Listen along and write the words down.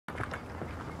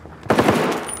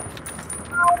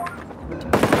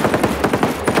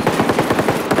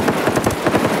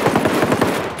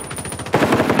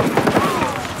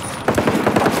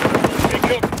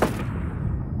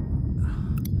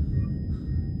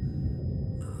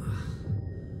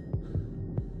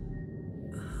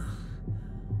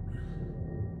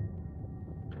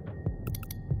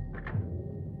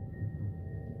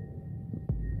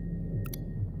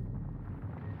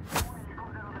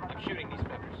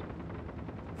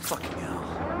Fucking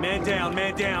hell. Man down,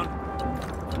 man down.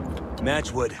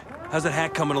 Matchwood, how's that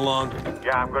hack coming along?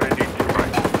 Yeah, I'm gonna need you,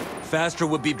 right? Faster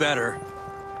would be better.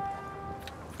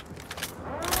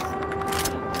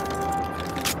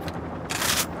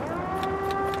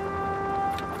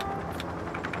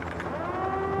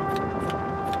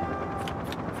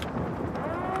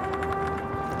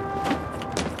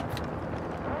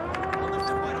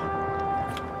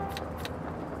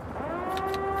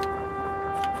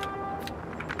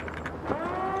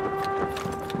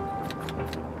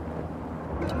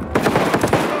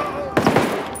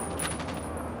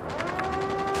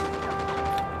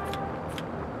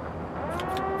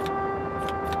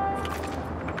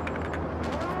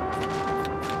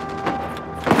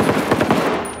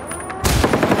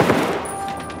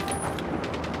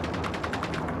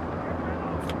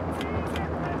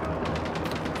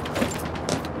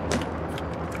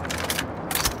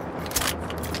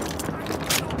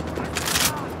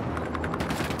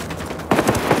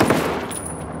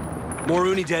 More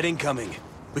Unidad incoming.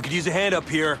 We could use a hand up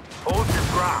here. Hold your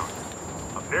ground.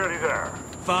 I'm nearly there.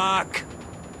 Fuck!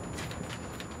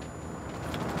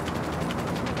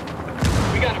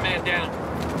 We got a man down.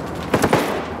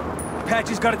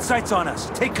 Patchy's got its sights on us.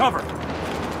 Take cover.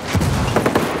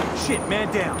 Shit,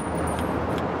 man down.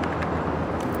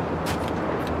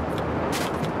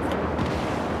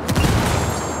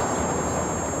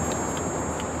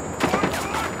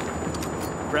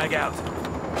 Frag out.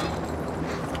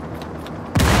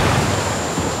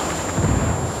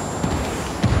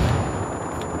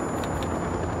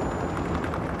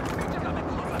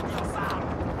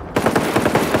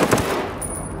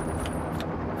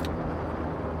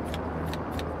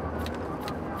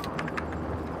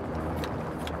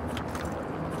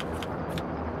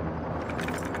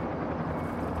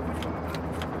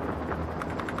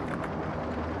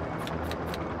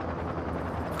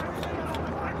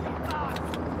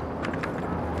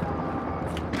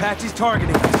 Patchy's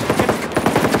targeting us.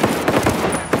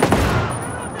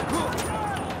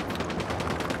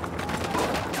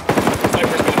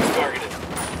 Sniper's got us targeted.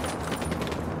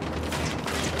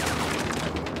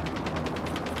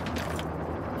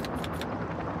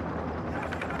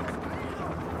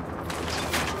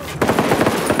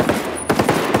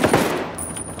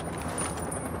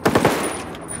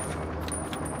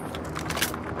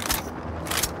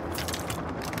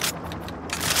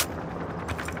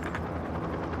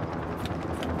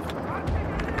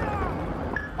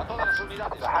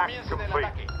 The hack's complete.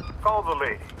 Call the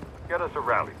lady. Get us a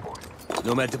rally point.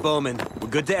 Nomad to Bowman. We're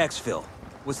good to exfil.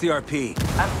 What's the RP?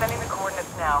 I'm sending the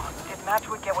coordinates now. Did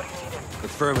Matchwood get what he needed?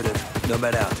 Affirmative.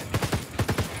 Nomad out.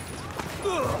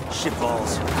 Shit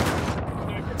balls.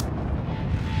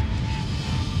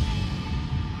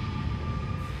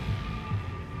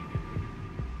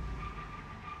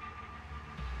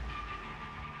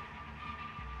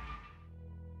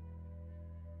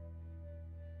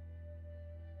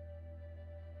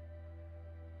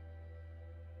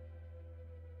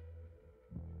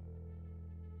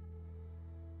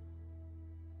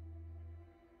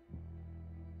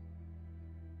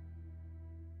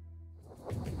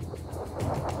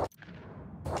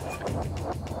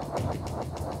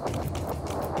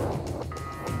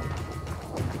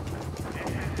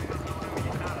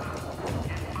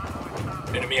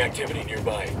 Enemy activity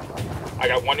nearby. I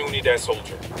got one Unidad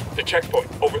soldier. The checkpoint,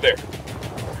 over there.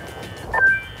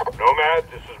 Nomad,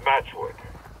 this is Matchwood.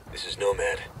 This is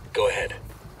Nomad. Go ahead.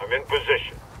 I'm in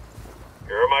position.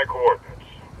 Here are my coordinates.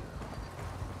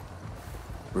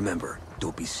 Remember,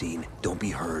 don't be seen, don't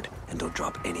be heard, and don't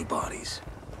drop any bodies.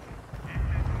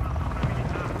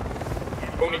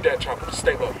 Unidad chopper,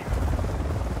 stay low.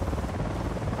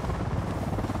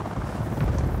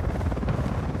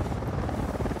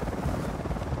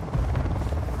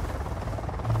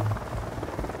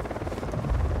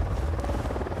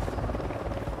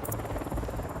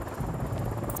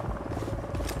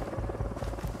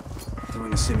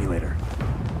 Throwing a simulator.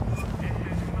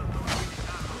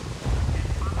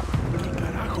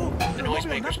 The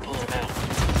noisemaker's pulling him out.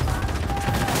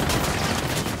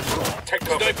 Take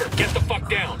cover. Sniper, get the fuck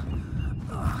down.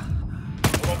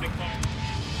 Opening fire.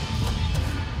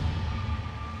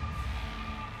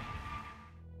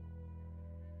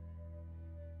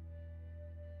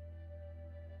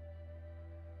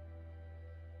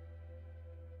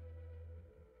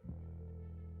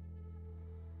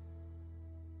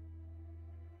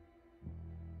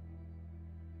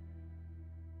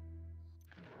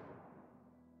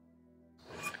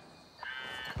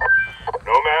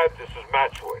 Nomad, this is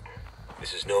Matchwood.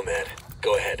 This is Nomad.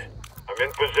 Go ahead. I'm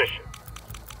in position.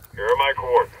 Here are my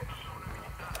coordinates.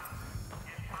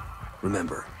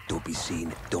 Remember, don't Don't be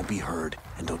seen, don't be heard,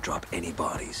 and don't drop any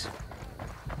bodies.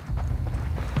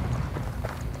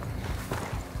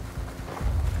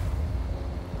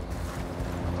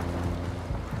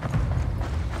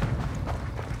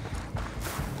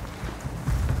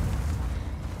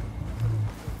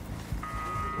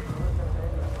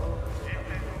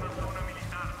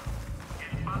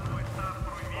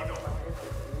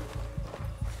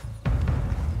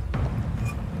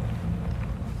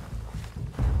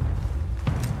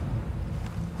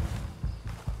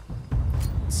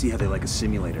 See how they like a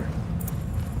simulator.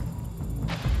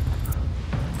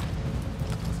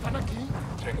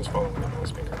 Tango's following the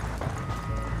noise maker.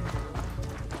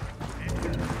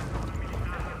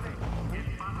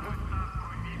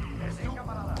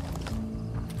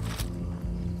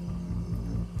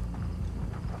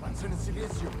 Avancen en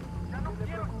silencio. Ya no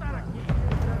quiero estar aquí.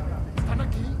 ¿Están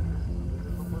aquí?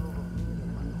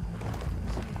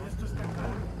 Esto está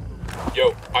calmo.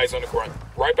 Yo, eyes on the ground.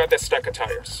 Right by that stack of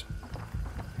tires.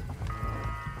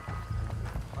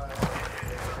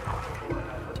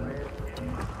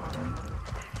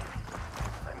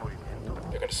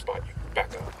 They're gonna spot you.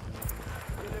 Back up.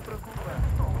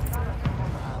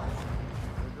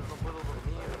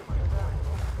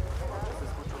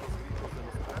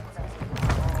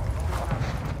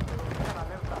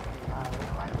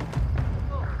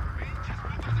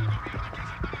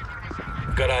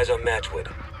 Got eyes on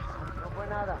Matchwood.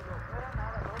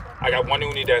 I got one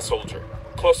Unidad soldier,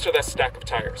 close to that stack of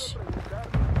tires.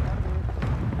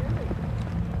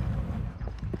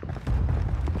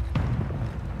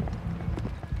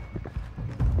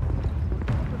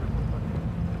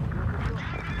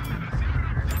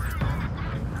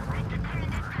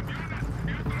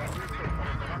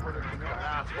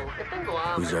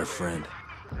 Who's our friend?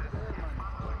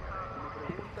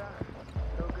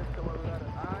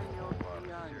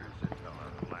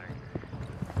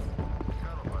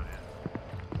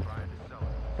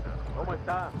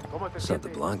 Santa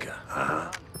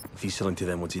Blanca. If he's selling to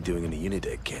them, what's he doing in the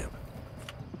Unidad camp?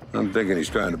 I'm thinking he's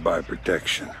trying to buy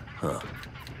protection. Huh.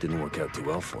 Didn't work out too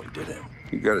well for him, did it?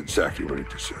 He got exactly what he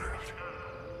deserved.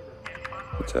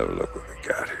 Let's have a look what we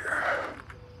got here.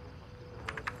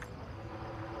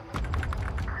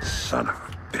 Son of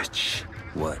a bitch.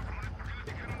 What?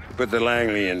 Put the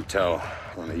Langley intel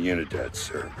on the Unidad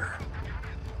server.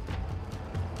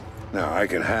 Now, I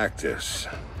can hack this.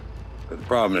 But the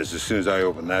problem is, as soon as I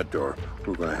open that door,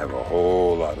 we're gonna have a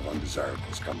whole lot of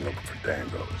undesirables coming looking for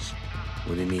Dangos.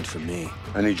 What do you need from me?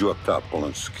 I need you up top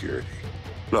pulling security.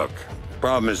 Look, the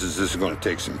problem is this is gonna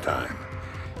take some time.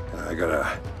 I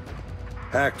gotta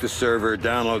hack the server,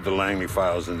 download the Langley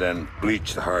files, and then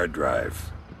bleach the hard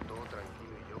drive.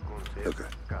 Okay.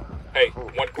 Hey,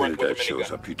 one grunt with a Unidad shows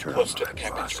minigun, up, you turn close on to the the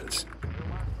camp faucet. entrance.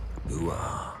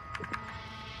 Ooh-ah.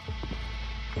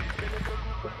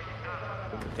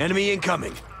 Enemy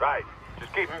incoming. Right.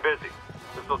 Just keep him busy.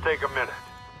 This'll take a minute.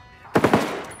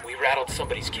 We rattled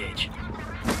somebody's cage.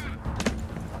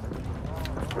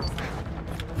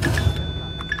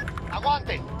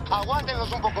 Aguanten,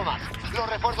 aguántenlos un poco más. Los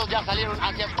refuerzos ya salieron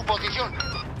hacia su posición.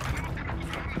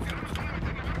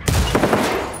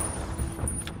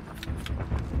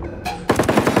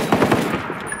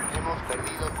 Hemos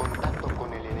perdido contacto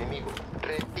con el enemigo.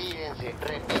 Retírense,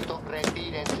 repito,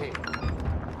 retírense.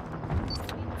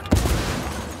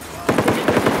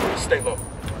 Stay low.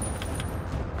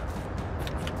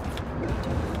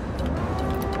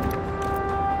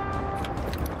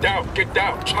 Down, get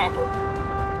down, chopper.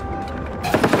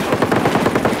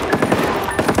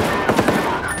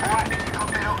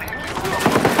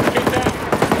 Get down.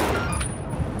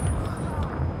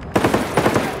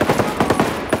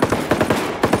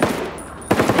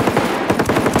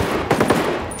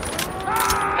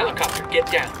 Helicopter, get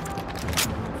down.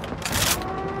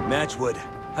 Matchwood,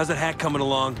 how's that hack coming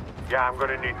along? Yeah, I'm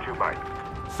gonna need 2 bites.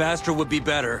 Faster would be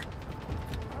better.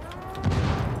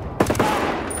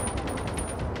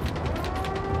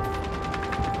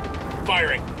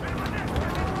 Firing.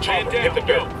 Chopper, hit the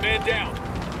dirt. Man down.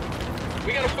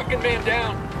 We got a fucking man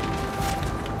down.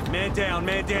 Man down,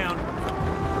 man down.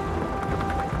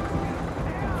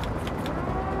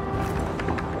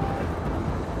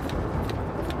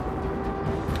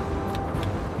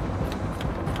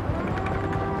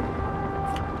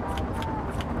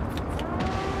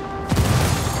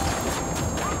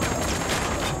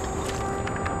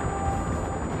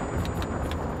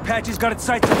 Patchy's got its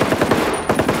sights.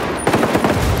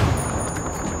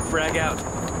 Frag out.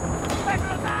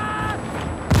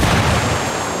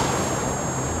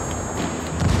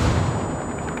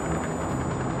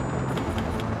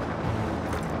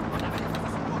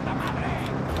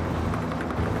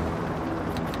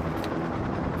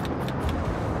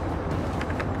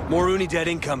 More Unidad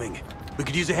incoming. We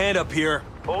could use a hand up here.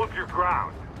 Hold your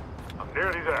ground. I'm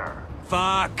nearly there.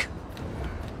 Fuck!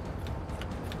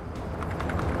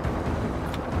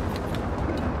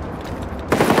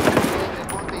 El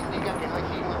reporte indica que no hay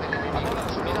signos del enemigo.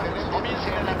 Los rebeldes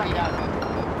se han retirado.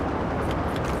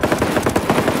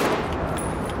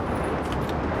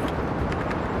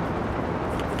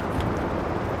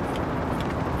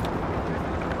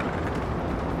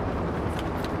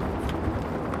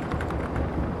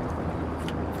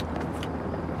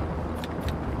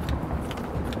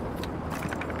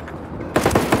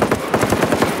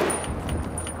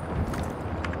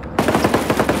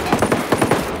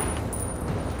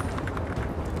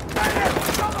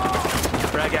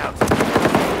 Frag out.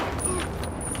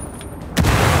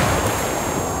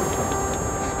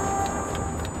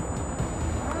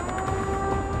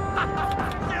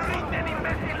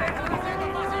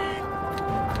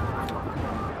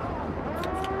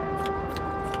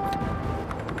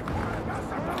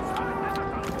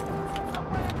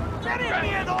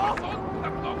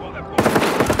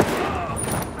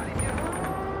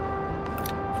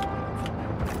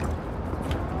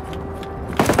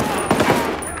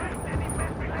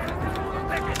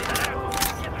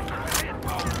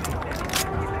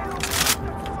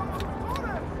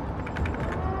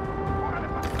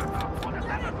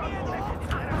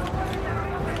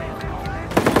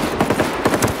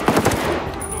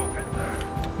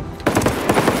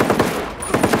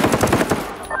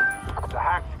 The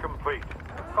hack's complete.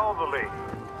 Call the lead.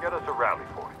 Get us a rally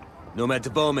point. Nomad to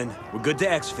Bowman. We're good to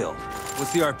exfil.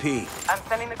 What's the RP? I'm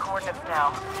sending the coordinates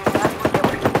now. Did Matchwood get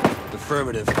what he needed?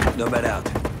 Affirmative. Nomad out.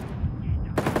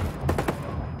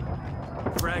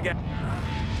 Frag out.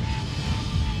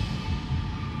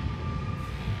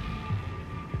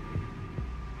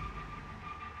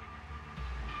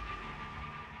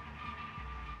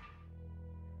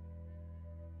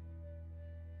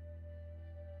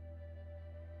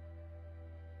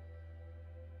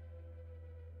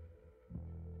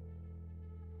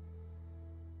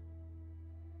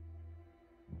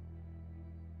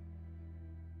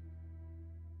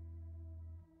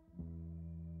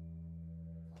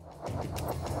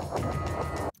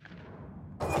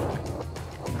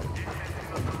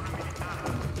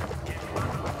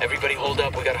 Everybody hold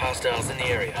up, we got hostiles in the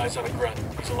area. Eyes on the grunt.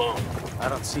 He's alone. I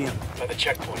don't see him. By the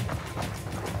checkpoint.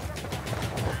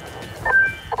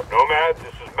 Nomad,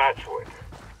 this is Matchwood.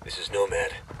 This is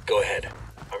Nomad. Go ahead.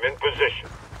 I'm in position.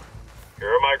 Here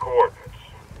are my coordinates.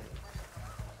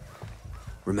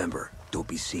 Remember, don't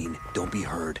be seen, don't be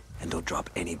heard, and don't drop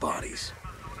any bodies.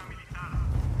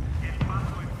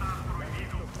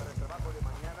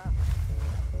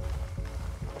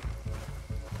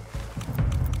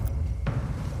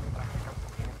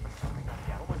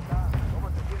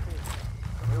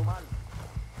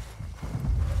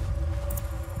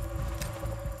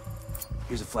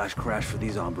 Here's a flash crash for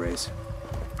these hombres.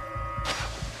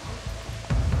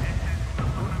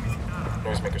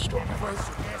 Noisemaker storm.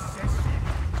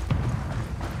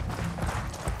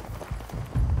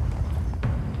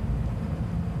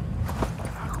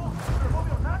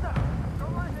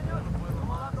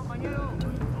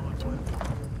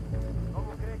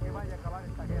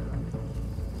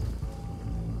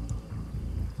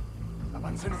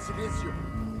 Avancen en silencio.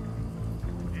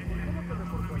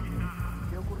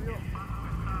 ¿Qué ocurrió?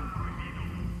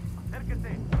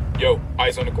 Yo,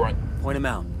 eyes on the grunt. Point him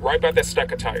out. Right by that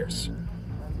stack of tires.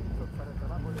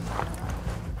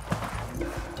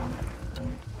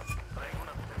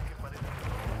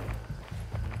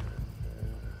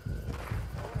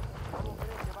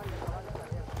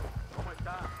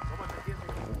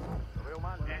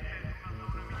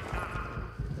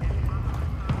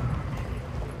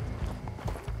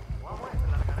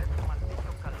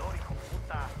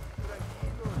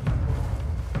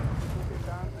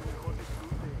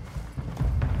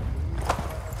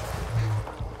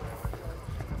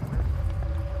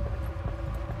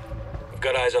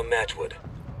 Got eyes on Matchwood.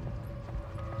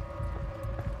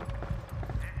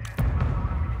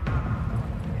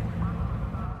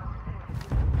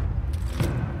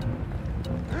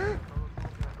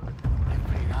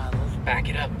 Back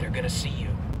it up, they're gonna see you.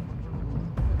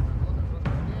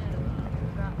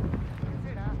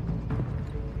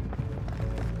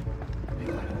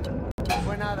 No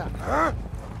fue nada.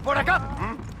 ¡Por acá!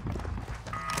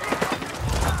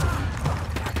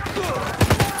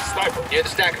 Sniper, near the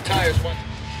stack of tires, one.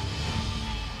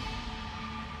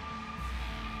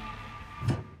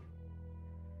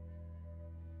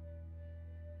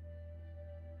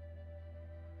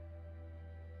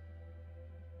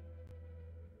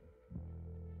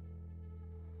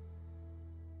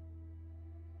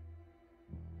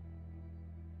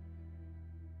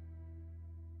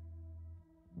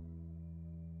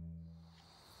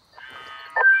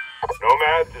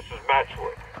 Unidad, this is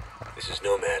Matchwood. This is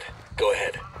Nomad. Go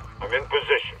ahead. I'm in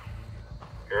position.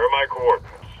 Here are my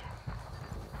coordinates.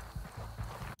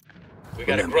 We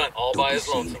got a grunt all by his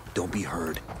Don't be lonesome. seen, don't be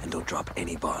heard, and don't drop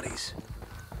any bodies.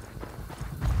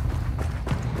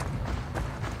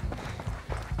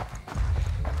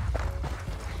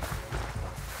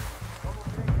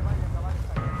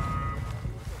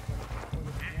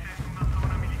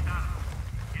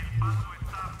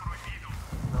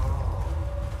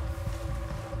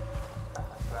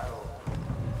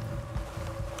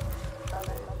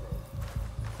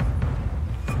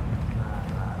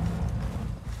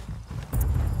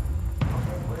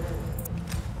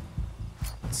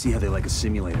 See how they like a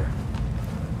simulator.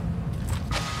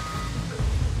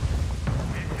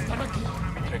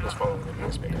 Tango's following the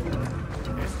newspaper.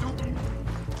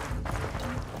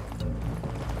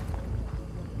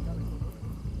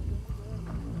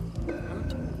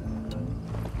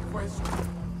 ¿Qué fue eso?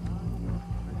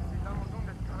 Necesitamos un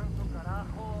descanso,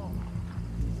 carajo.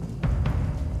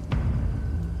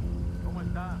 ¿Cómo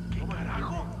está? ¿Qué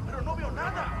carajo? Pero no veo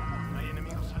nada. Hay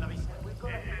enemigos a la vista.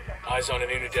 Eyes on an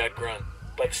Unidad grunt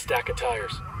by the stack of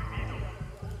tires.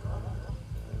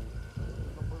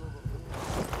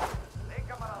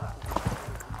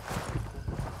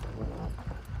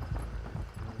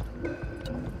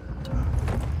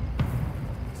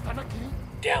 ¿Están aquí?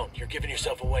 Down, you're giving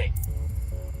yourself away.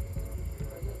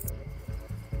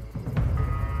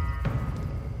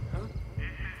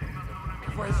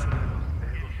 ¿Qué fue eso?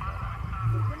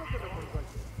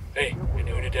 Hey, an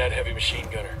Unidad heavy machine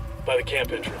gunner by the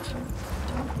camp entrance.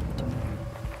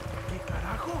 ¿Qué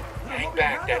carajo? Pero Hang no veo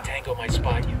back, nada. that tango might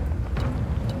spot you.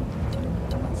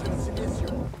 Avance en silencio.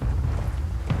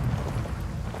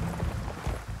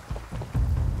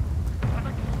 ¿Están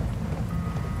aquí?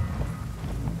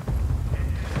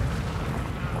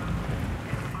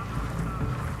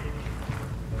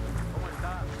 ¿Cómo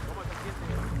está? ¿Cómo se siente?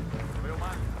 Lo veo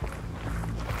mal.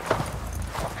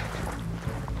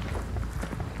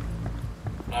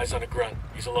 Eyes on a grunt.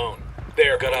 He's alone.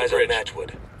 There, Got on the eyes on bridge.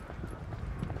 Matchwood.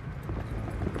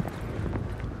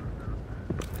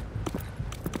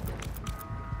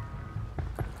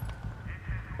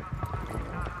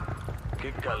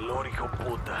 Qué calor, hijo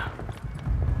puta.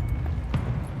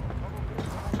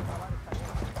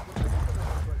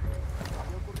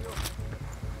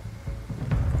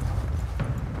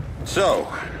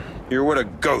 So, you're what a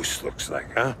ghost looks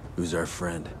like, huh? Who's our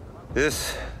friend?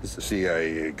 This is the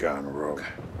CIA gone rogue.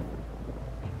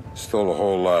 Stole a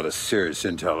whole lot of serious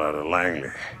intel out of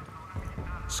Langley.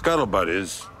 Scuttlebutt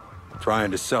is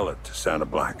trying to sell it to Santa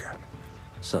Blanca.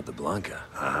 Santa Blanca.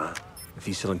 Uh-huh. If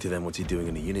he's selling to them, what's he doing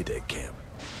in a Unidad camp?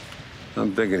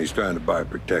 I'm thinking he's trying to buy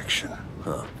protection.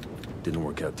 Huh. Didn't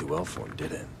work out too well for him,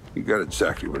 did it? He got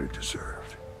exactly what he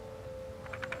deserved.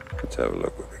 Let's have a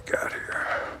look what we got here.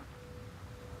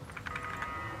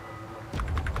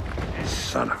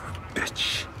 Son of a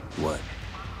bitch. What?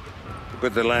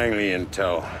 Put the Langley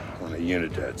intel on a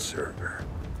Unidad server.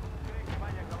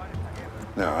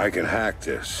 Now, I can hack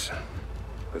this.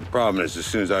 But the problem is, as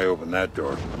soon as I open that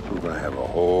door, we're gonna have a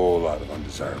whole lot of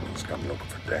undesirables come looking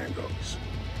for tangos.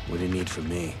 What do you need from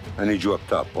me? I need you up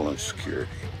top pulling security.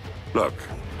 Look,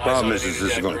 Eyes problem on is an this is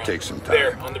Unidad gonna grunt. take some time.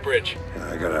 There, on the bridge.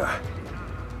 I gotta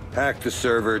hack the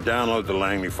server, download the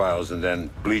Langley files, and then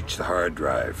bleach the hard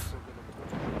drive.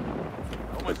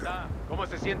 ¿Cómo está? ¿Cómo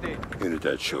se siente?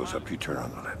 Unidad shows up, you turn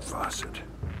on the lead faucet.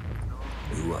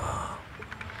 Ooh-ah.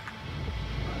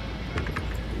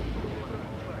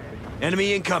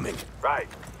 Enemy incoming. Right.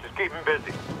 Just keep him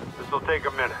busy. This'll take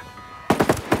a minute.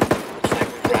 Looks like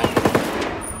we grabbed him.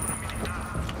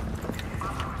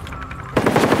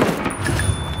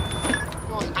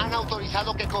 Nos han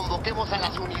autorizado que convoquemos a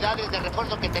las unidades de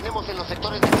refuerzo que tenemos en los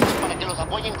sectores vecinos para que los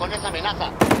apoyen con esa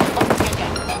amenaza. Vamos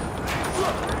allá.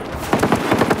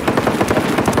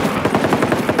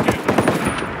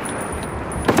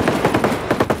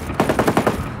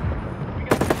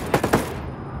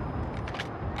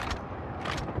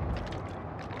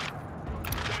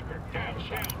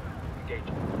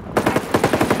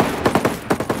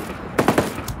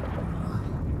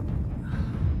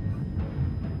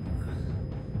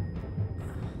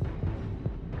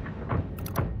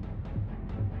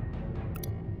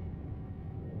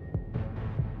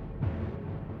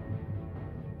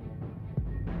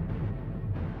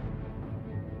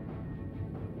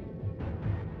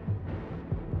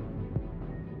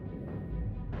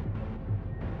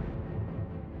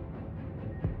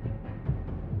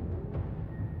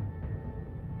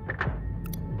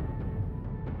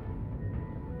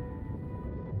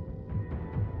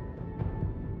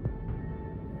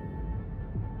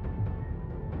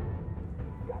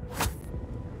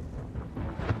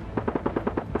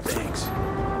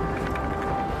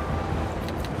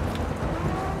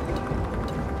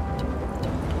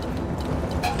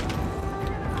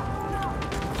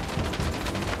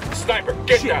 Sniper,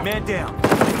 get Shit, down. man down.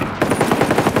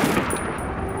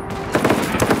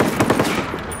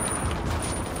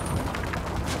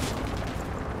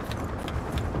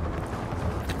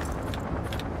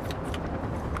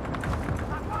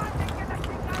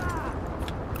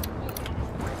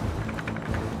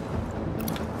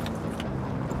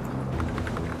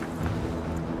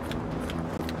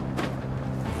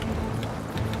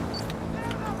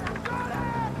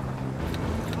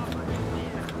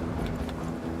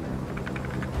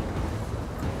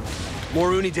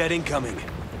 More Unidad incoming.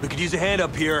 We could use a hand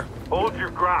up here. Hold your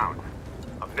ground.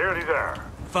 I'm nearly there.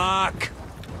 Fuck!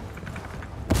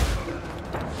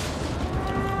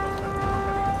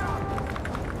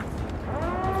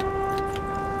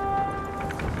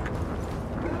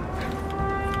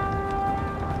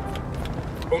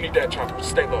 Unidad chopper,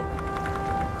 stay low.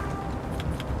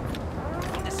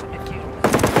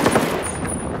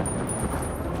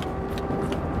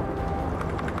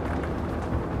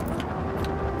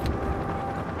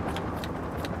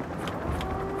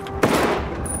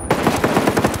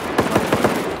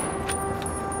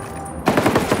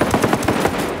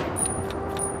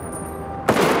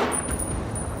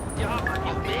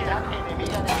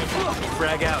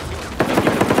 Frag out.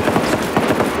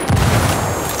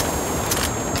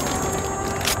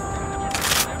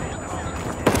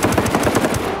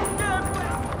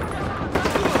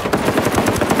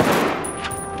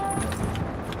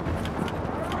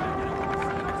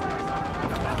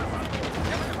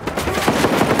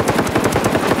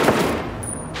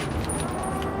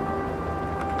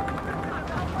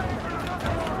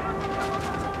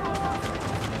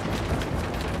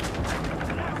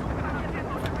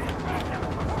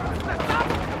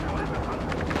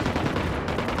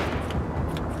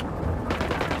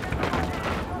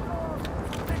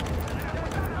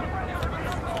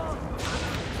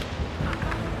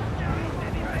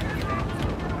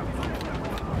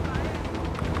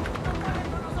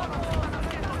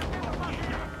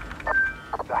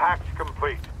 The hack's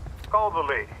complete. Call the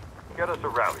lady. Get us a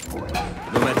rally point.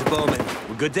 Nomad to Bowman.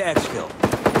 We're good to exfil.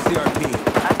 CRP.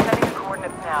 I'm sending you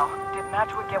coordinates now. Did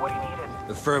Matchwood get what he needed?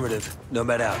 Affirmative.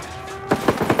 Nomad out.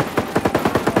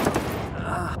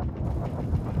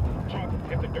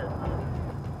 Hit the dirt.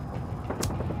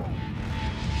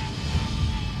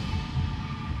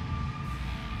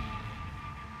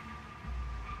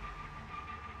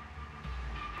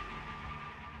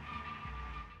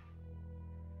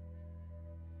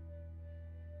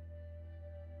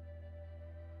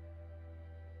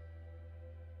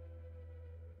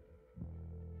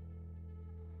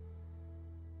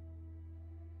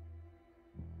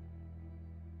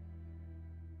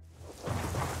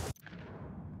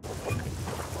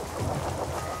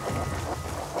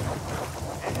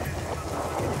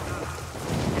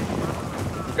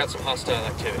 We've got some hostile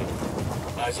activity.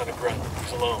 Eyes on the ground.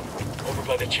 He's alone. Over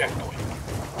by the checkpoint.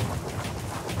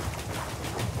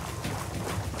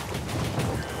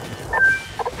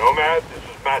 Nomad, this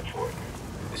is Matchwood.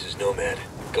 This is Nomad.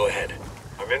 Go ahead.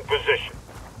 I'm in position.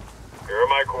 Here are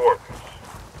my coordinates.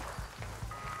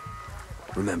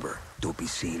 Remember, don't be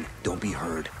seen, don't be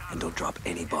heard, and don't drop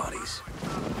any bodies.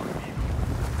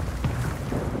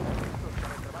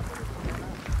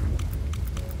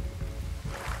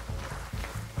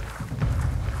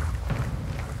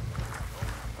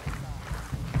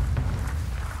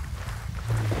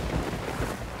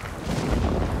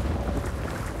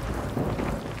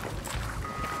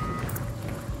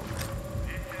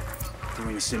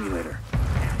 Throwing a simulator.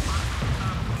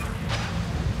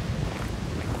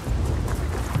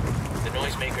 The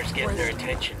noisemakers getting their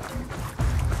attention.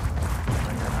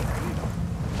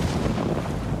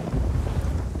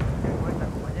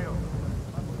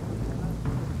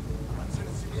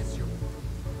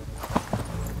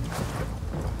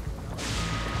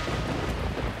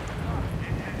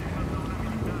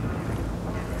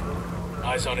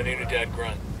 Eyes on an Unidad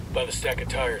grunt by the stack of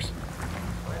tires.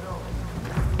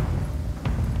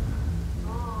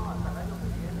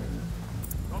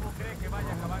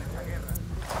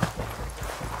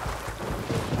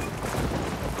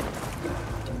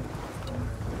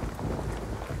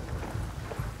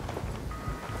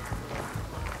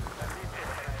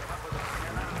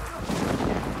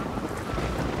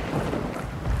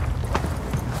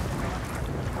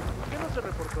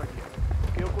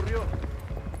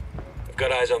 I've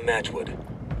got eyes on Matchwood.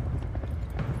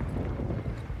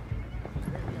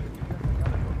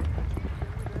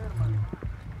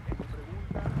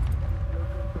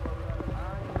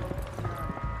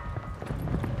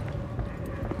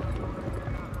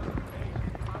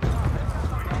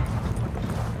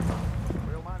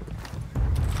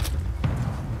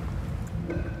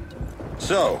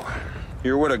 So,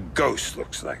 You're what a ghost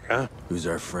looks like, huh? Who's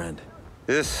our friend?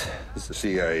 This is the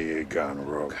CIA gone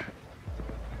rogue.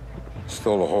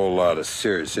 Stole a whole lot of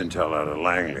serious intel out of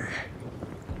Langley.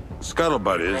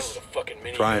 Scuttlebutt is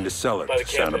trying to sell it to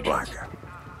Santa Blanca.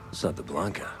 Santa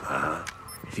Blanca? Uh-huh.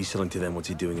 If he's selling to them, what's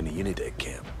he doing in the Unidad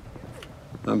camp?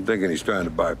 I'm thinking he's trying to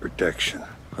buy protection.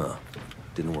 Huh.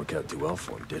 Didn't work out too well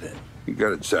for him, did it? He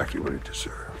got exactly what he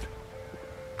deserved.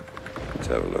 Let's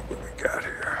have a look what we got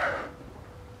here.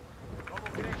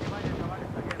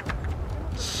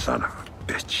 Son of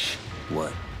a bitch.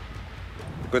 What?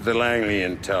 Put the Langley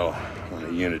intel on a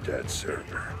Unidad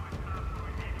server.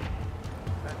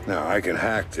 Now, I can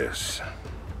hack this.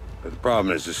 But the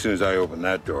problem is, as soon as I open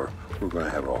that door, we're gonna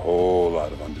have a whole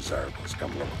lot of undesirables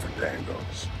come looking for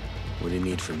Dangos. What do you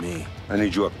need from me? I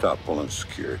need you up top pulling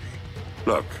security.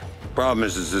 Look, the problem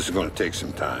is this is gonna take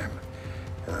some time.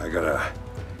 I gotta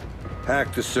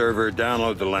hack the server,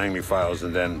 download the Langley files,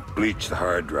 and then bleach the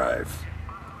hard drive.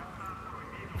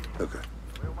 Okay.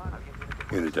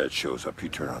 Unidad shows up, you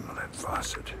turn on the lead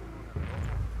faucet.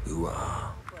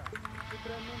 Ooh-ah.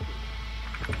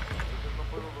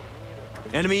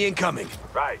 Enemy incoming.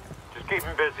 Right. Just keep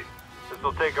him busy.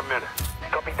 This'll take a minute.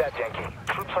 Copy that, Yankee.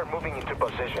 Troops are moving into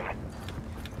position.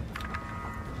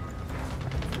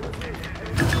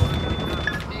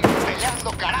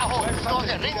 Peleando, carajo. No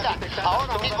se rinda.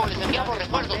 Ahora mismo les enviamos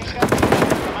refuerzos.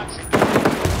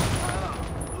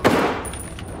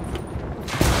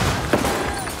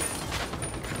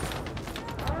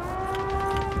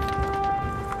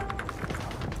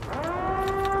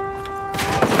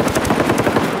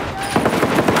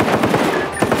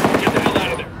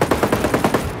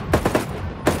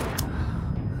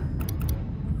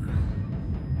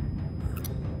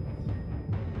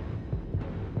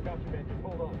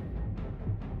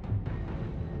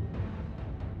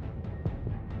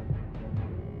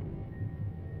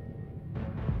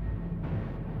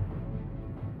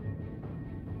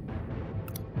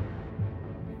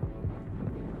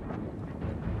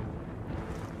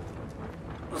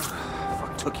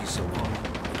 Took you so long.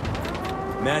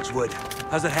 Matchwood,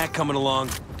 how's that hack coming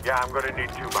along? Yeah, I'm gonna need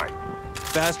 2 bites.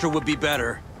 Faster would be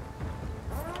better.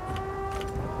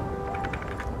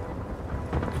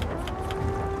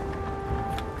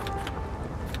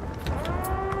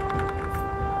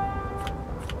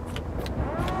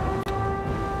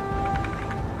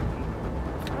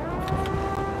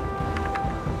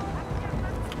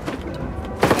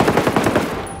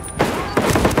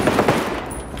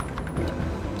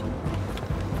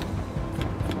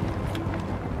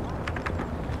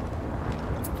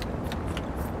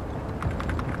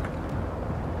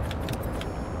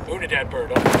 Unidad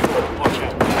bird up. Watch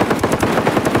out.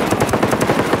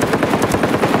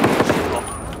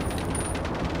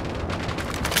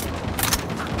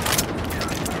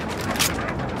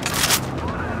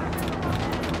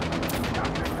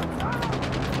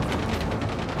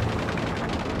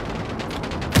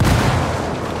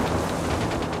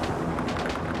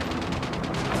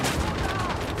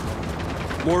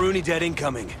 More Unidad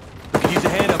incoming. Could use a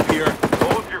hand up here.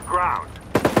 Hold your ground.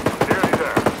 I'm nearly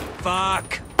there.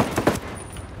 Fuck!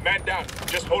 Man down.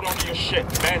 Just hold on to your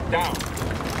shit. Man down.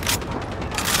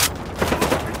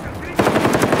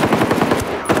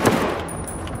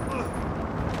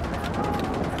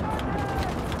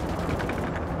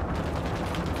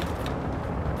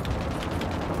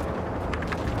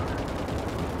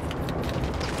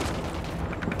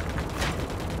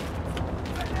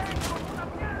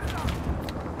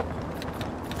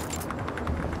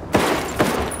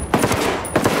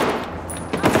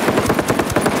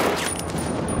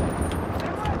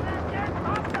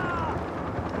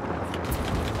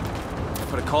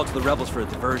 Put a call to the rebels for a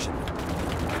diversion.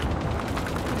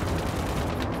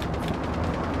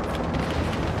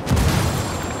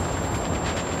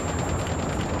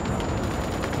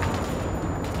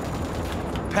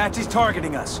 Apache's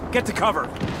targeting us. Get to cover.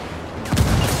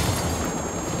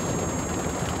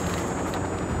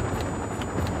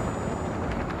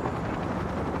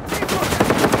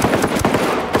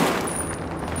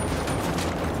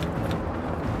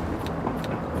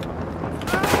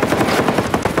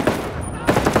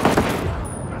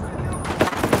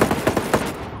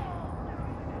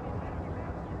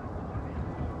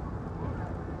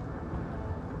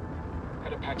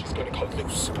 That Apache's gonna cut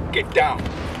loose. Get down.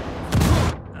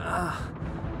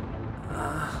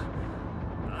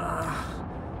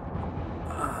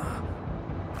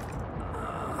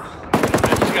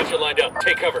 Apache's got you lined up.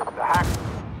 Take cover. The hack.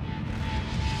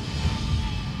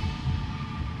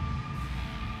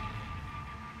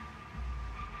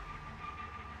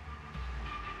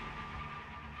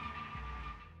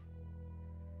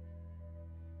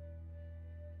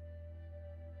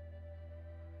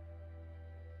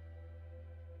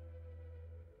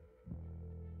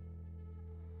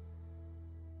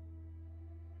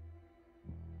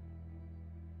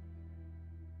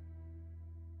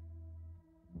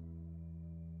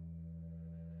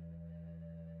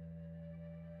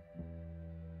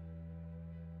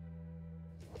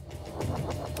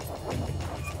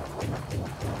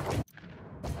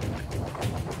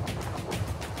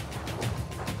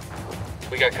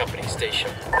 We got company. Stay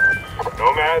sharp.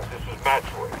 Nomad, this is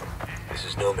Matchwood. This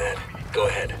is Nomad. Go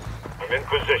ahead. I'm in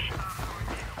position.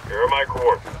 Here are my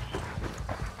coordinates.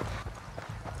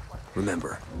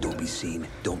 Remember, don't be seen,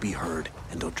 don't be heard,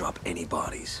 and don't drop any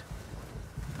bodies.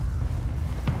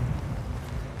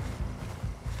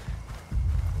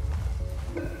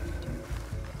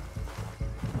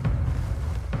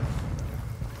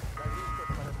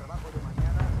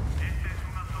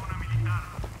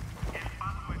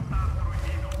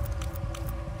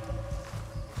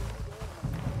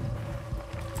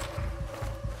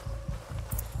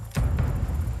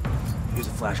 Here's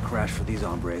a flash crash for these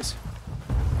hombres.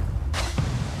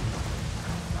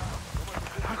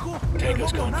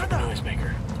 Tango's going for the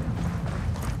noisemaker.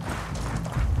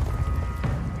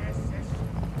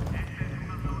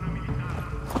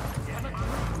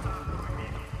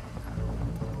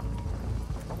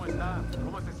 ¿Cómo está?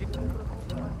 ¿Cómo se siente?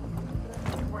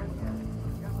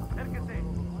 Acérquese.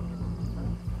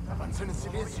 Avancen en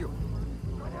silencio.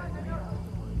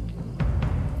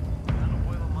 Ya no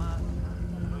puedo más.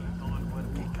 Estoy todo el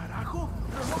cuerpo. ¿Qué carajo?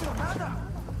 Pero no veo nada.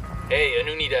 Hey, an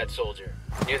Unidad soldier.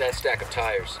 Near that stack of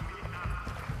tires.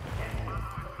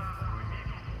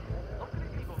 ¿No cree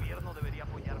que el gobierno debería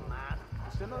apoyar más?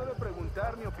 Usted no debe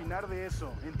preguntar ni opinar de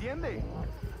eso, ¿entiende?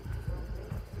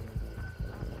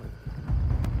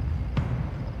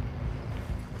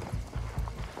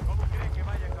 ¿Cómo cree que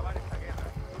vaya a acabar esta guerra?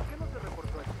 ¿Por qué no se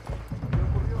reportó esto? ¿Qué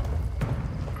ocurrió?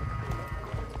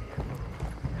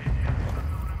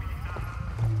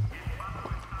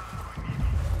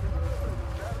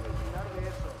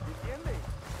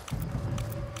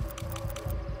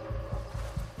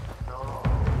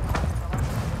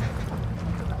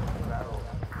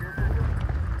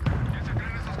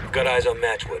 We've got eyes on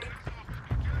Matchwood.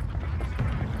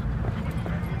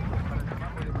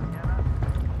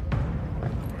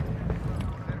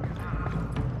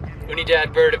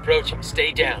 Unidad bird approaching.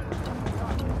 Stay down.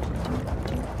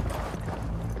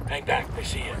 Hang back. They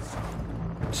see you.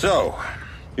 So,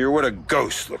 you're what a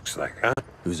ghost looks like, huh?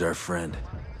 Who's our friend?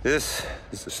 This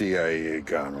is the CIA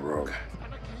gone rogue.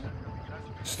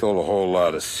 Stole a whole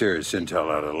lot of serious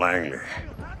intel out of Langley.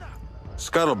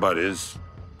 Scuttlebutt is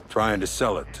trying to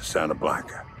sell it to Santa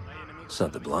Blanca.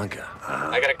 Santa Blanca.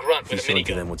 I got a grunt with He's a selling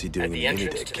to minigun them what's he doing at the in the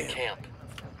entrance Unidad to the camp. camp.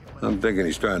 I'm thinking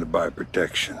he's trying to buy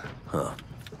protection. Huh.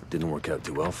 Didn't work out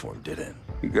too well for him, did it?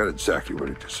 He got exactly what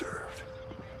he deserved.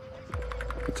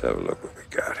 Let's have a look what we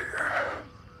got here.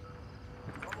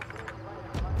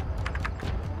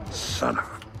 Son of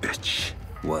a bitch.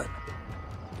 What?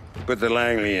 Put the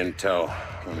Langley intel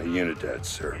on a Unidad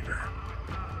server.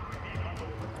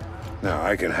 Now,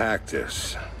 I can hack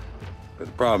this. But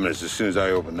the problem is, as soon as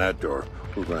I open that door,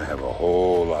 we're gonna have a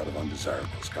whole lot of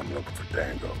undesirables come looking for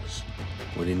tangos.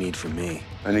 What do you need from me?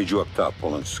 I need you up top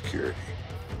pulling security.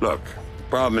 Look, the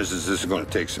problem is this is gonna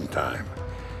take some time.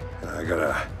 And I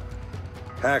gotta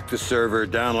hack the server,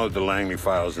 download the Langley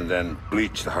files, and then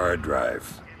bleach the hard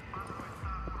drive.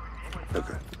 Look,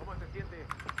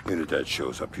 Unidad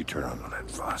shows up, you turn on the lead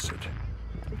faucet.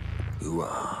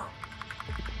 Ooh-ah.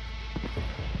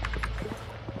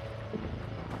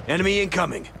 Enemy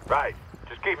incoming. Right.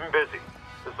 Just keep him busy.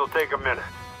 This'll take a minute.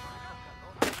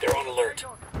 They're on alert.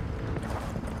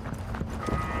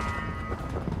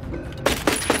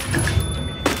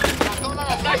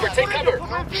 Sniper, take cover!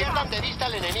 No pierdan de vista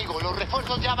al enemigo. Los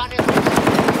refuerzos ya van en...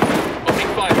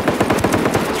 Opening fire.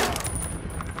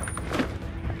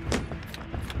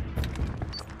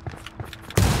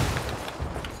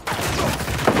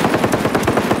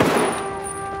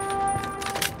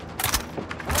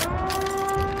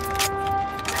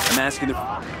 I'm asking if...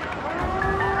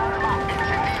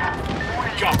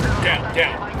 Chopper,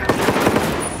 down.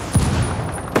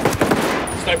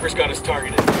 Sniper's got us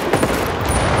targeted.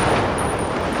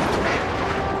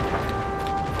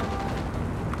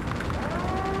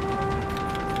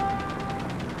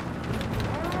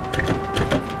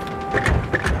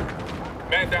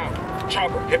 Man down.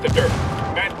 Chopper, hit the dirt.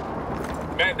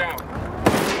 Man down.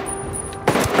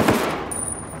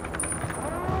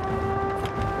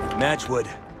 Matchwood,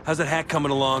 how's that hack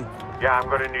coming along? Yeah, I'm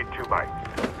gonna need 2 mics.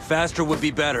 Faster would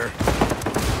be better.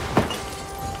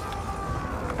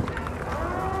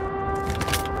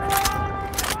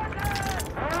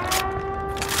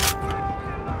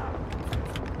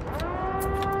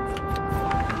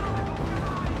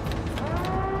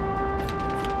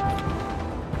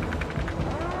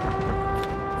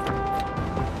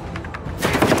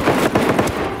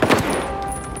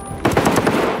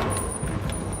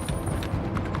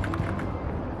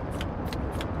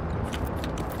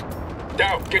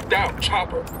 Get down,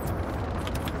 Chopper.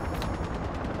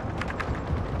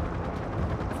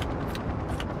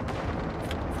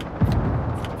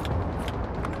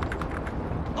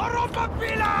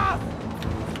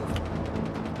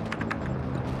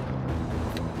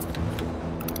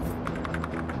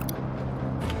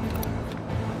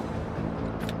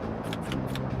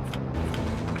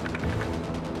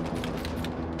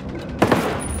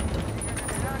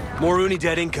 More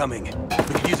Unidad incoming. We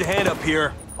could use a hand up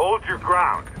here. Hold your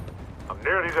ground. I'm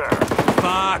nearly there.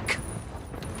 Fuck!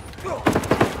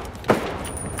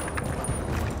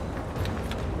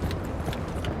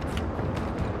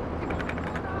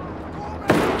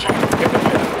 Chopper, get the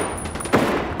pit.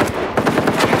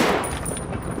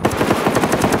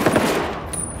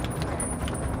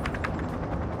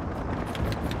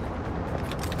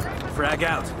 Frag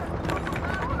out.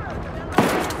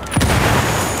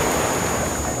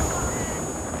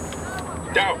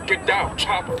 Down, get down,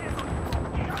 chopper.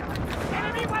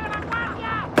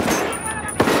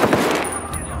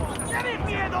 ¡Tienen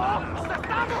miedo! ¡Nos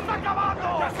estamos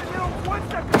acabando! ¡Ya se dieron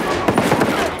cuenta que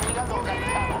Unidad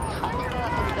localizada. Atiende a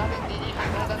las unidades, dirijan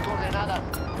rutas coordenadas.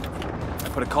 I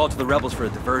put a call to the rebels for a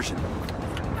diversion.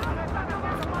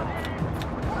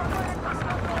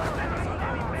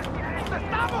 ¡Nos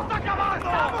estamos acabando!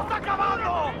 ¡Estamos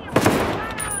acabando!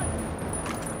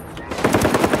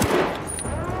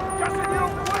 ¡Ya se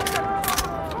dieron cuenta!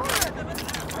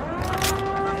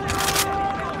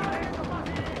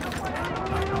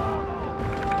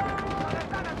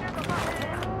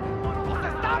 ¡Nos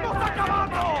estamos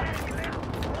acabando!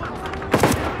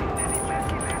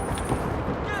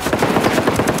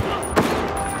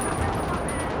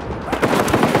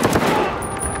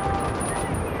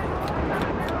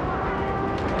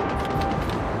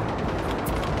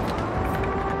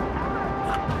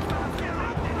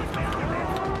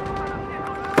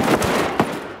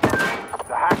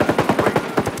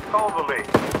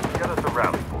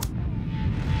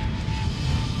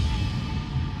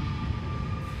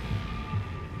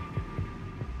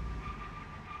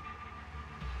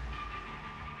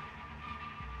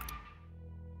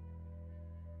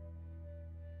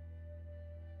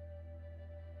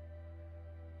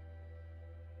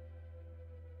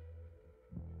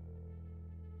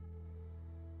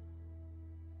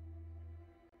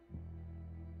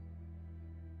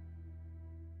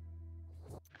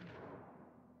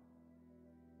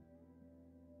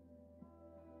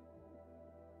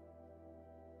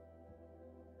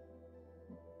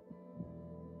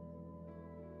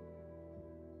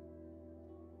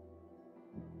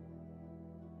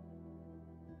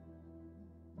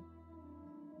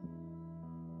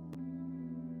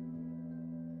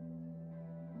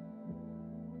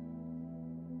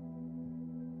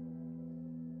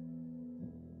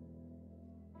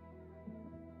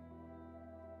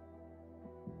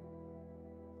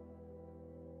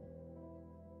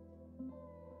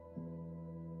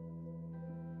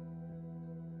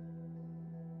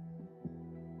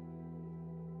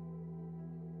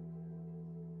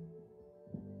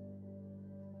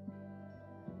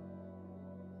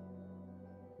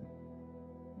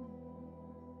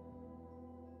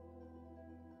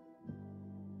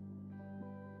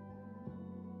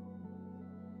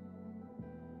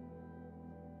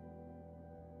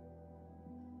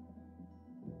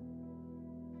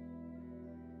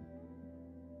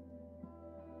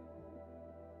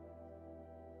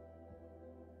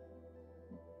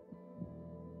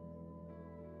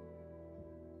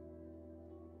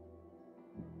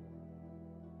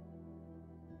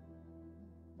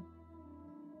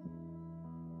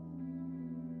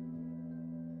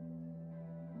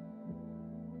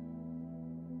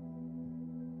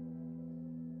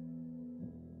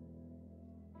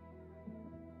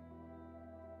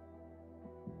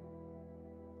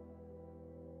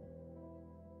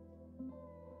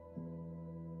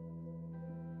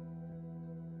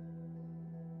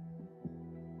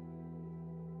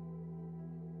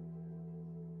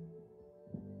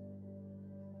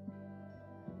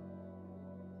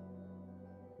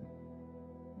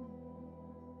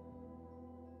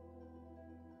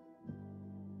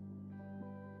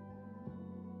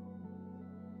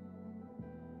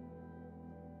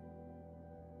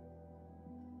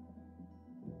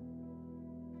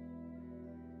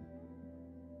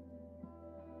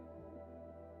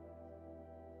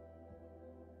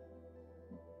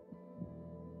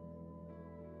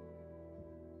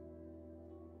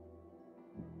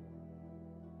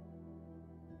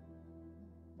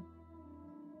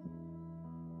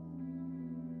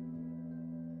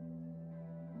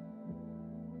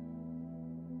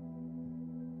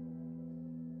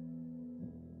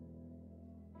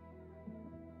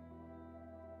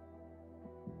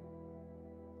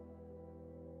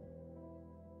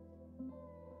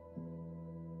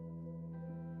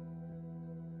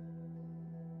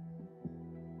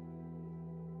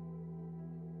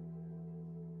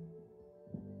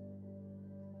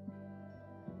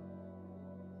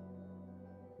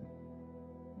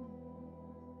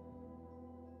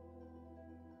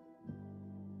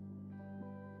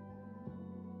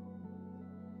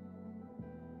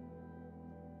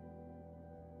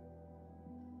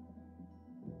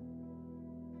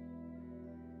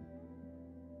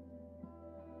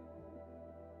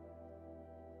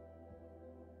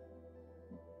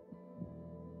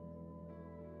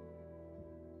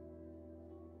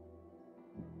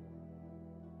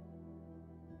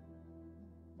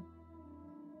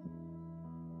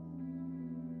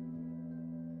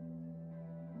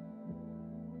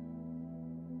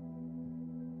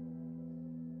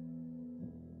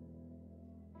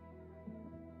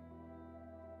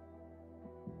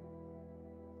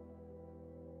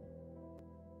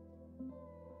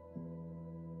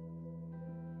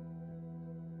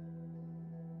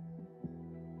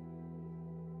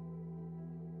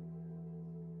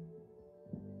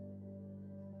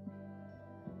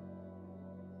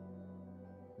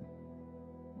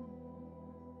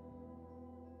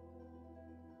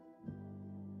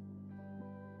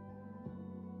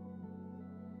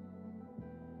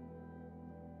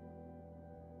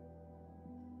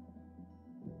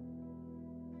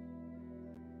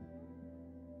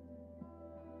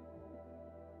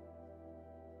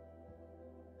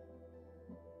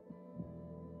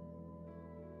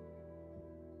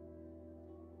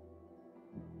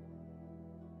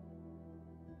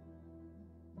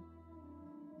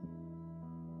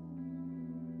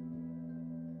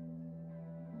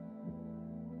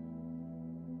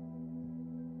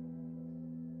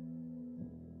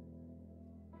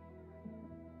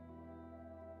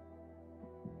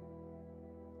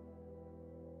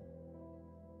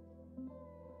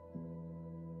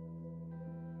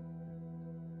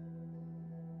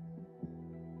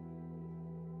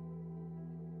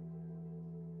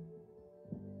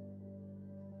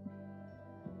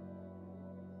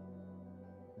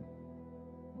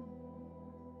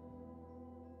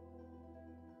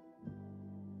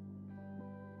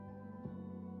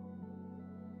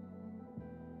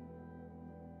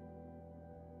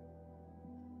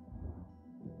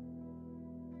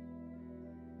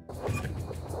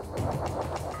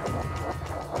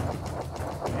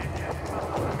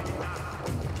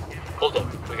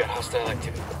 hostile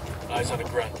activity. Eyes on a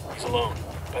grunt. He's alone.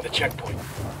 By the checkpoint.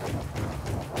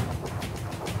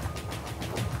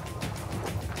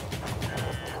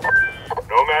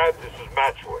 Nomad, this is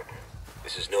Matchwood.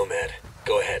 This is Nomad.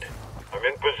 Go ahead. I'm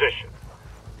in position.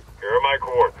 Here are my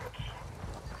coordinates.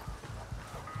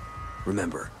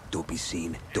 Remember, don't be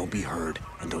seen, don't be heard,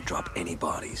 and don't drop any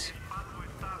bodies.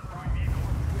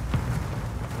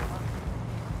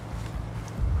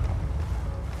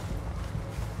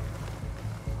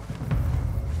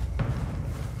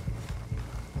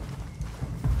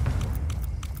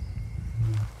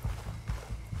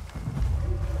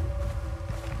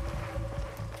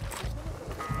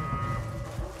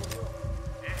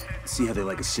 See how they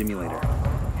like a simulator.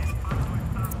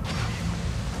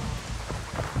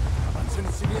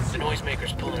 The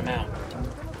noisemaker's pulling him out.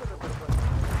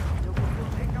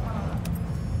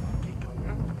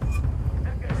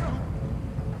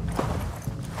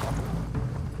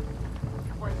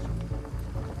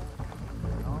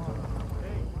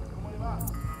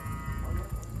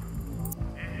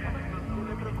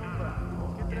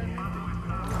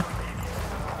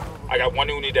 I got one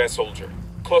unidad soldier,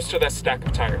 close to that stack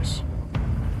of tires.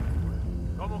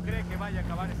 ¿Cómo cree que vaya a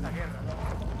acabar esta guerra?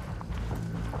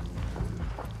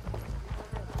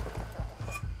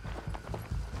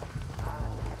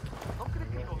 ¿No cree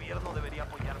que el gobierno debería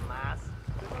apoyar más?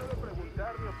 Usted no debe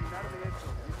preguntar ni opinar de eso,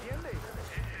 ¿entiende?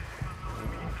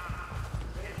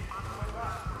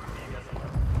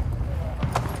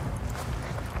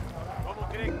 ¿Cómo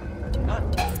cree?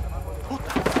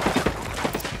 ¡Puta!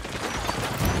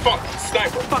 Fuck,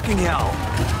 sniper! Fucking hell!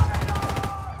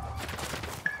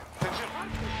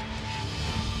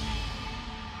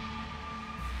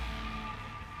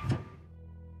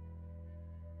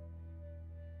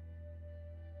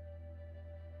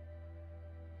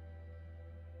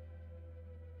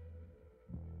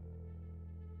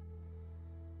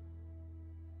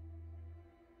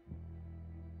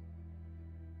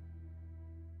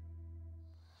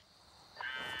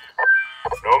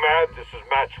 Nomad, this is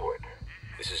Matchwood.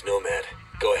 This is Nomad.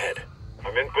 Go ahead.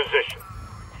 I'm in position.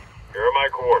 Here are my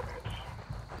coordinates.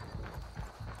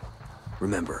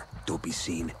 Remember, don't be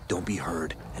seen, don't be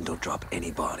heard, and don't drop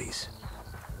any bodies.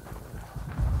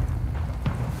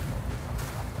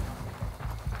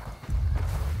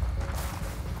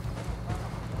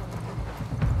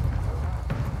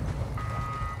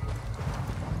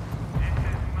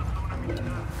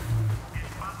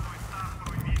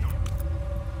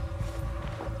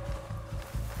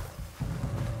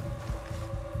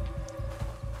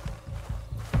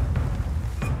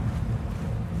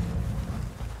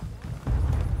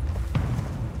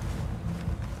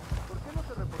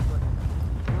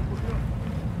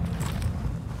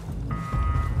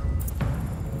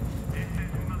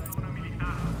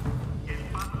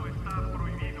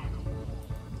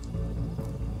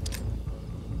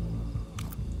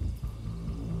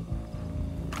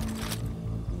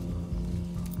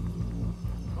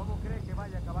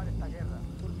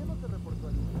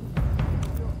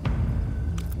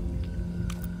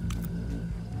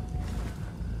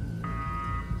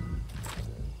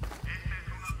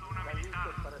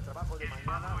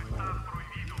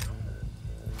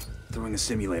 Throwing a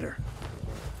simulator.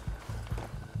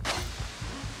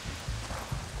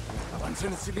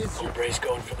 Hombre's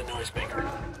going for the noisemaker.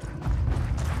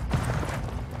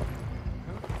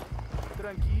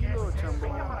 Tranquilo,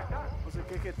 chambón. No se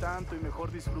queje tanto y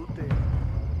mejor disfrute.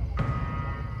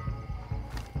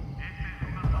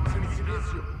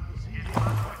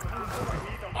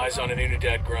 Eyes on an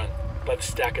unidad grunt. By the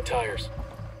stack of tires.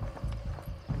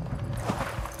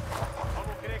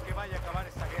 ¿Cómo cree que vaya a acabar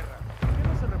esta guerra? ¿Por qué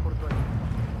no se reportó allí?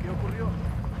 ¿Qué ocurrió?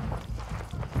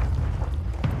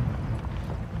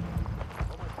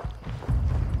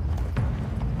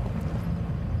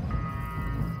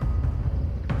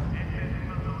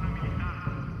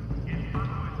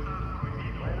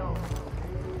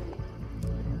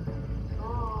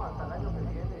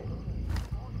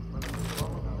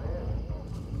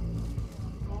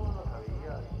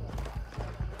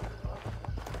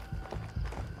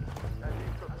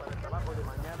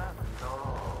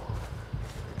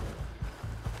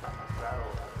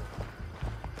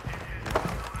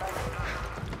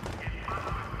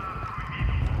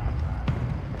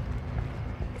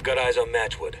 I've got eyes on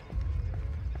Matchwood.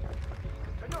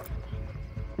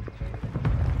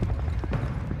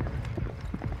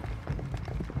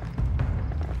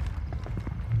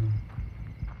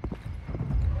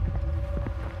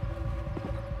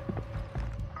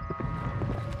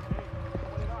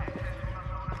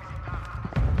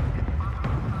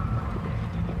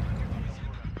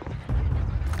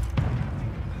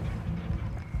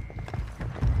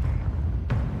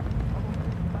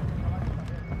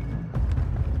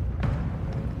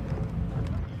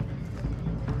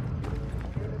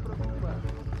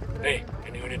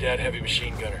 Unidad heavy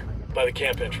machine gunner. By the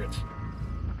camp entrance.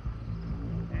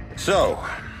 So,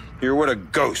 you're what a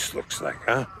ghost looks like,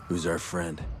 huh? Who's our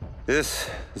friend? This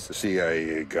is the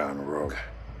CIA gone rogue.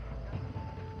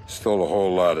 Stole a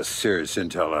whole lot of serious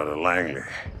intel out of Langley.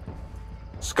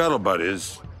 Scuttlebutt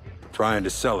is trying to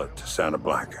sell it to Santa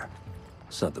Blanca.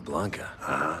 Santa Blanca?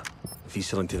 Uh-huh. If he's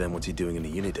selling to them, what's he doing in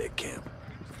the Unidad camp?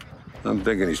 I'm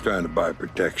thinking he's trying to buy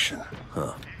protection.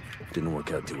 Huh. Didn't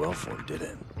work out too well for him, did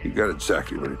it? He got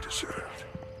exactly what he deserved.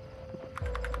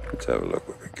 Let's have a look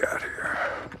what we got here.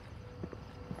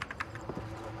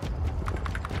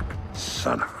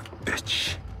 Son of a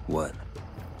bitch. What?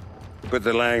 Put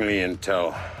the Langley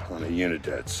intel on a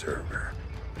Unidad server.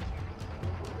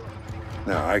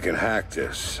 Now, I can hack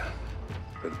this.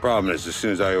 But the problem is, as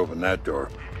soon as I open that door,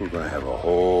 we're gonna have a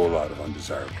whole lot of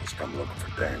undesirables come looking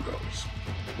for tangos.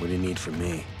 What do you need from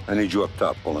me? I need you up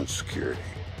top pulling security.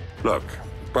 Look,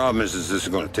 the problem is this is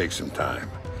gonna take some time.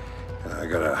 I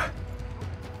gotta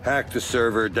hack the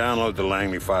server, download the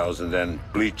Langley files, and then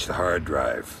bleach the hard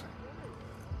drive.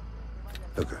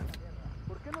 Okay.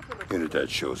 Unidad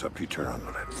shows up, you turn on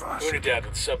the lead faucet. Unidad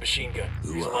with submachine gun.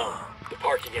 He's alone. The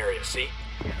parking area, see?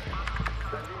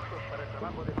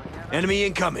 Enemy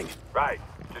incoming. Right.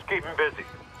 Just keep him busy.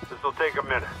 This'll take a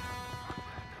minute.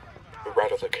 We're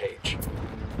right of the cage.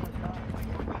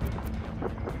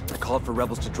 I called for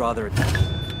rebels to draw their attention.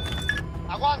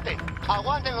 Aguanten.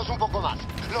 Aguántenlos un poco más.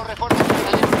 Los refuerzos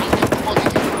estarán en su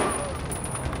posición.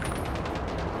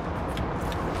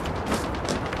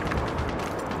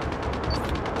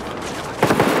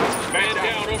 Man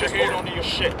down over Just here order. onto your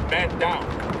shit. Man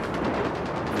down.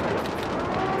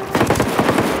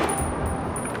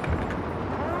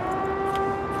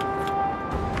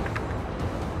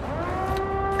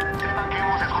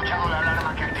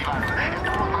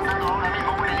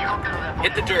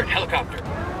 Hit the dirt, helicopter.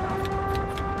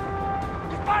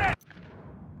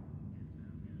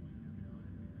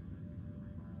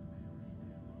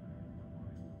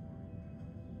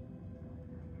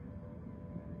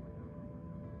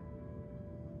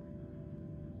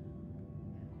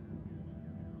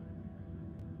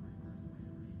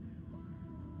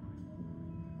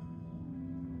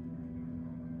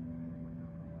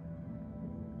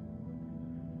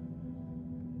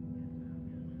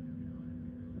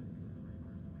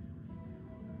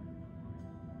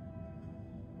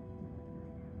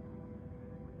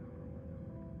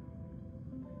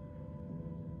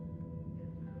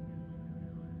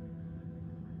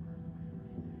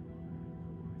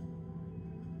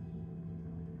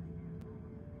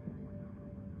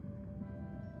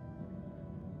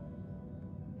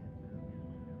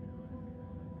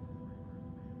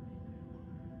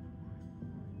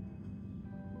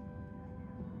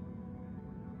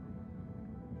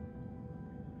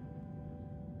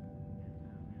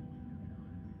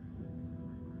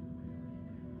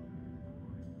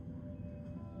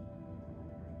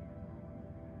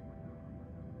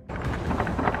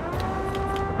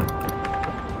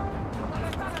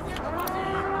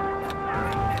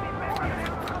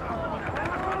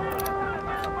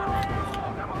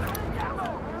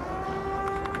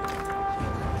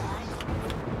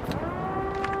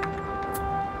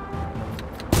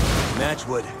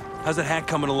 Matchwood, how's that hack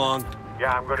coming along?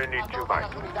 Yeah, I'm gonna need 2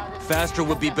 bikes. Faster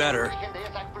would be better.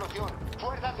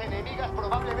 Fuerzas enemigas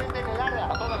probablemente en el área.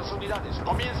 A todas las unidades,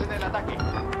 comiencen el ataque.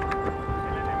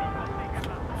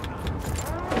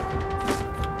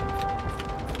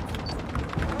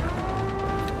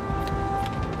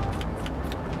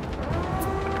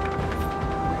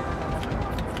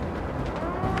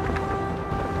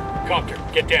 Copter,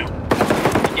 get down.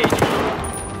 Engage.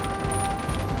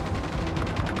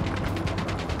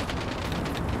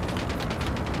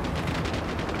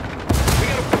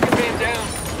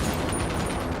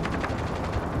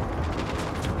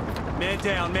 Man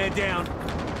down, man down.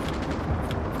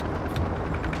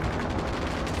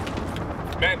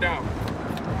 Man down.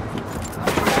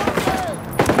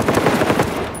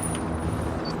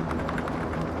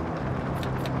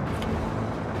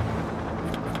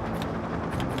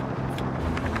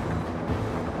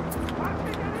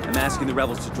 I'm asking the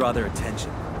rebels to draw their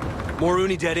attention. More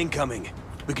Unidad incoming.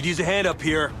 We could use a hand up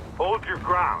here. Hold your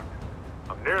ground.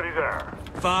 I'm nearly there.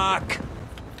 Fuck!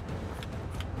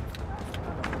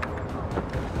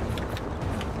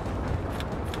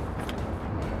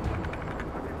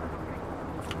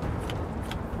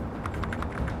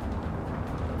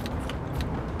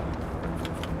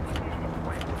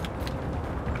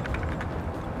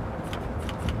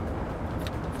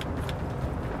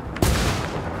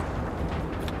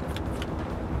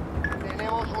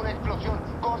 Tenemos una explosión.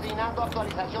 Coordinando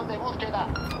actualización de búsqueda.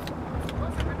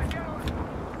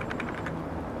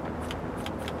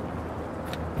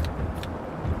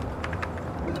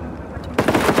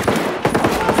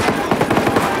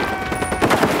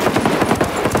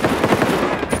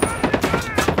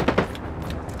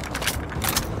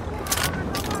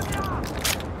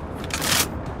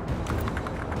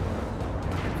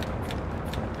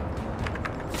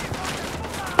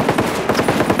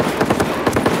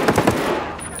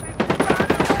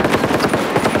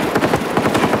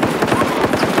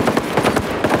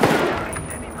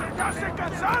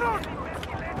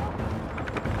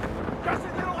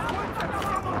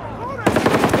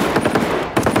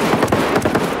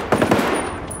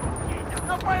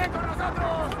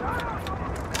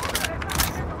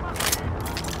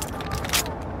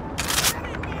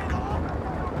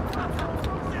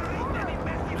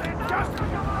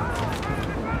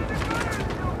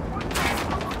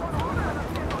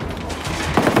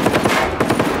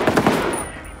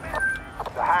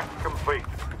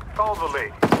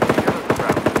 us a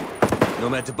rally point.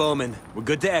 Nomad to Bowman. We're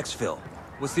good to exfil.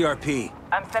 What's the RP?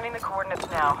 I'm sending the coordinates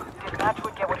now. Dispatch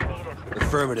would get what's needed.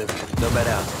 Affirmative. Nomad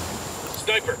out.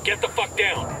 Sniper, get the fuck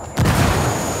down.